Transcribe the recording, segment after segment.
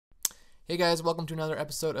Hey guys, welcome to another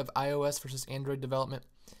episode of iOS versus Android development.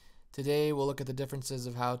 Today we'll look at the differences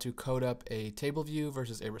of how to code up a table view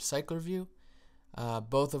versus a recycler view,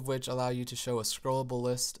 both of which allow you to show a scrollable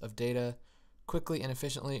list of data quickly and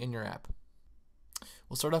efficiently in your app.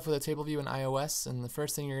 We'll start off with a table view in iOS, and the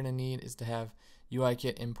first thing you're going to need is to have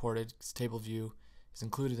UIKit imported, because table view is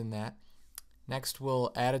included in that. Next,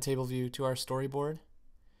 we'll add a table view to our storyboard,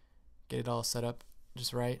 get it all set up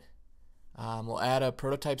just right. We'll add a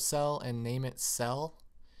prototype cell and name it cell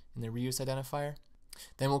in the reuse identifier.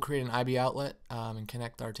 Then we'll create an IB outlet and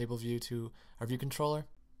connect our table view to our view controller.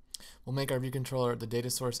 We'll make our view controller the data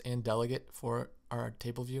source and delegate for our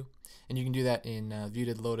table view, and you can do that in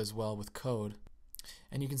view.load as well with code.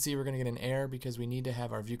 And you can see we're going to get an error because we need to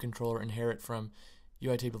have our view controller inherit from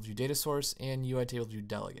UI table view data source and UI table view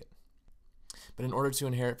delegate. But in order to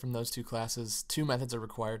inherit from those two classes, two methods are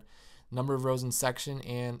required: number of rows in section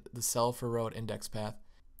and the cell for row at index path.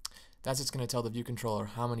 That's just going to tell the view controller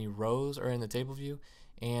how many rows are in the table view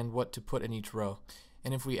and what to put in each row.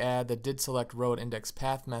 And if we add the didSelectRow at index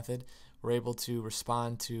path method, we're able to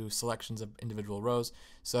respond to selections of individual rows.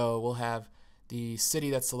 So we'll have the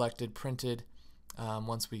city that's selected printed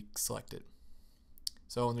once we select it.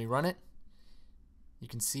 So when we run it, you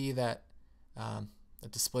can see that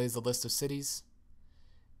it displays the list of cities,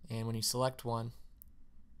 and when you select one,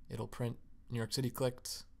 it'll print New York City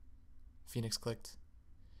clicked, Phoenix clicked,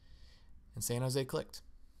 and San Jose clicked.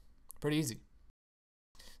 Pretty easy.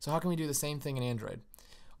 So how can we do the same thing in Android?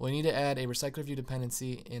 Well, we need to add a RecyclerView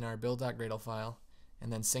dependency in our build.gradle file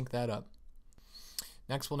and then sync that up.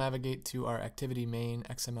 Next, we'll navigate to our activity main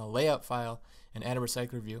XML layout file and add a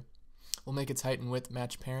RecyclerView. We'll make its height and width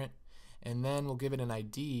match parent, and then we'll give it an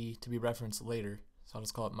ID to be referenced later. So I'll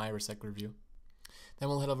just call it my RecyclerView. Then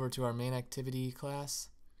we'll head over to our main activity class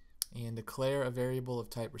and declare a variable of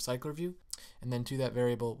type RecyclerView, and then to that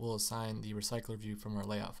variable we'll assign the RecyclerView from our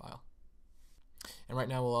layout file. And right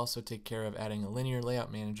now we'll also take care of adding a linear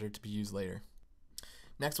layout manager to be used later.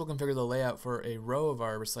 Next, we'll configure the layout for a row of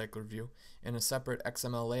our RecyclerView in a separate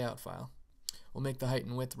XML layout file. We'll make the height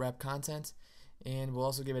and width wrap content, and we'll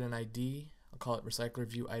also give it an ID. I'll call it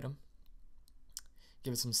RecyclerView item.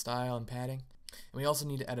 Give it some style and padding. And we also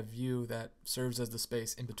need to add a view that serves as the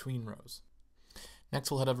space in between rows. Next,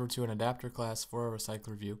 we'll head over to an adapter class for our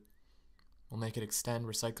RecyclerView. We'll make it extend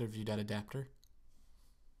RecyclerView.adapter.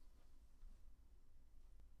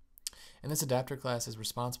 And this adapter class is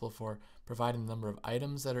responsible for providing the number of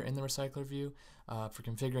items that are in the RecyclerView, for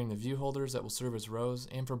configuring the view holders that will serve as rows,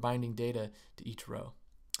 and for binding data to each row.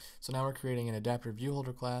 So now we're creating an adapter view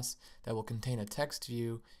holder class that will contain a text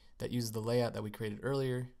view that uses the layout that we created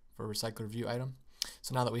earlier for RecyclerView item.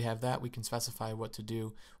 So now that we have that, we can specify what to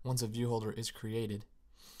do once a view holder is created.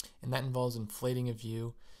 And that involves inflating a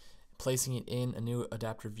view, placing it in a new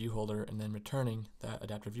adapter view holder, and then returning that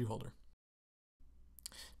adapter view holder.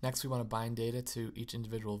 Next, we want to bind data to each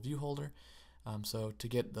individual view holder. So to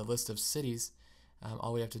get the list of cities,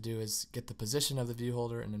 all we have to do is get the position of the view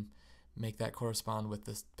holder and then make that correspond with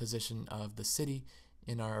the position of the city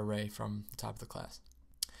in our array from the top of the class.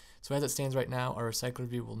 So as it stands right now, our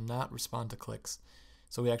RecyclerView will not respond to clicks.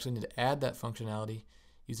 So we actually need to add that functionality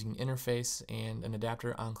using an interface and an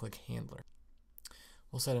adapter onClick handler.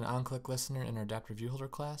 We'll set an onClick listener in our adapter view holder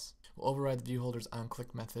class. We'll override the view holder's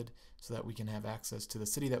onClick method so that we can have access to the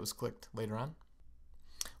city that was clicked later on.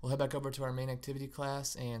 We'll head back over to our main activity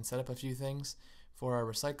class and set up a few things for our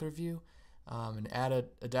RecyclerView, and add an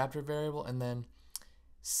adapter variable, and then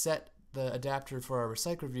set the adapter for our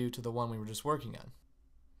RecyclerView to the one we were just working on.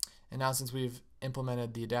 And now, since we've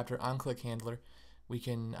implemented the adapter onClick handler, we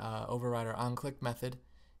can override our onClick method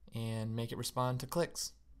and make it respond to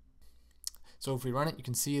clicks. So if we run it, you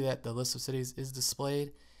can see that the list of cities is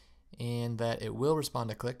displayed and that it will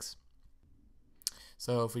respond to clicks.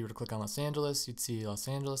 So if we were to click on Los Angeles, you'd see Los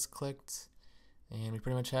Angeles clicked, and we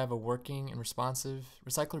pretty much have a working and responsive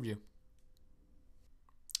RecyclerView.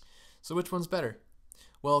 So which one's better?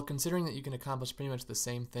 Well, considering that you can accomplish pretty much the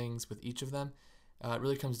same things with each of them, it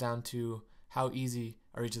really comes down to how easy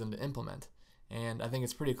are each of them to implement. And I think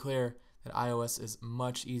it's pretty clear that iOS is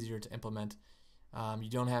much easier to implement. You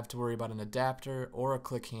don't have to worry about an adapter or a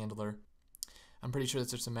click handler. I'm pretty sure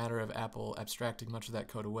it's just a matter of Apple abstracting much of that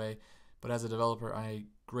code away, but as a developer, I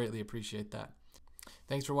greatly appreciate that.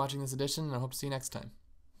 Thanks for watching this edition, and I hope to see you next time.